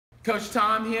Coach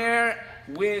Tom here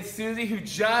with Susie, who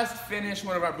just finished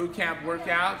one of our boot camp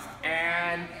workouts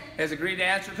and has agreed to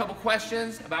answer a couple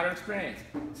questions about her experience.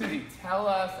 Susie, tell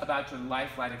us about your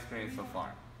Lifelight experience so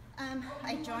far.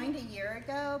 I joined a year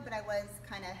ago, but I was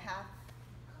kind of half,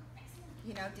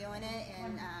 doing it,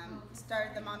 and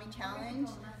started the Mommy Challenge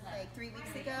like 3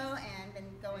 weeks ago and been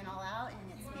going all out,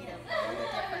 and it's made a world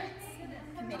of difference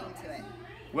committing to it.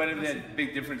 What have the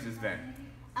big differences been?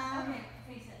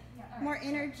 More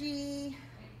energy,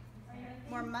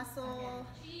 more muscle.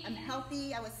 I'm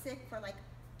healthy. I was sick for like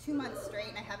 2 months straight,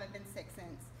 and I haven't been sick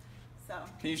since. So.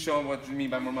 Can you show them what you mean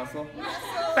by more muscle?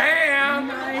 Muscle. Bam!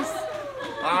 Nice.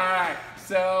 All right.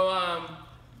 So,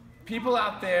 people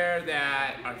out there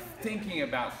that are thinking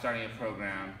about starting a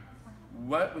program,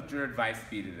 what would your advice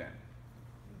be to them?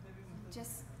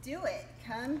 Just do it.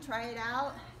 Come try it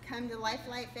out. Come to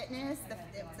Lifelight Fitness.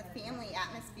 It's a family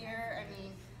atmosphere. I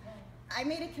mean, I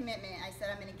made a commitment. I said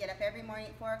I'm going to get up every morning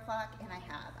at 4 o'clock, and I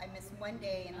have. I missed one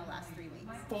day in the last 3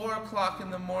 weeks. 4 o'clock in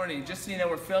the morning. Just so you know,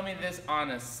 we're filming this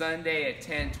on a Sunday at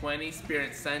 10:20,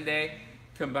 Spirit Sunday,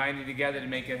 combining together to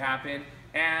make it happen.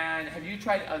 And have you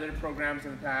tried other programs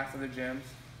in the past, other gyms?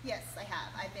 Yes, I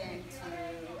have. I've been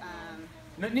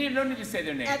to... no need to say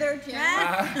their name. Other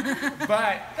gyms.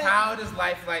 But how does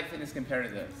Lifelight Fitness compare to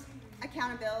those?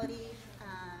 Accountability,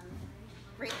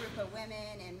 great group of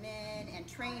women and men and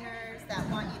trainers that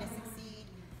want you to succeed,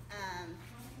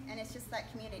 and it's just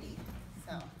that community.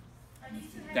 So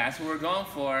that's what we're going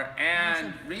for.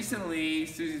 And recently,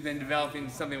 Susie's been developing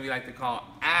something we like to call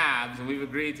abs, and we've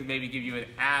agreed to maybe give you an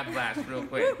ab blast real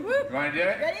quick. You want to do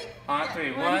it? Ready? On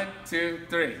three. 1, 2,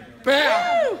 3.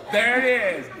 Bam! There it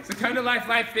is. So come to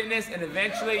Lifelight Fitness, and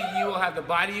eventually you will have the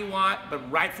body you want, but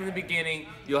right from the beginning,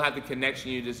 you'll have the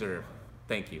connection you deserve.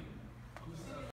 Thank you.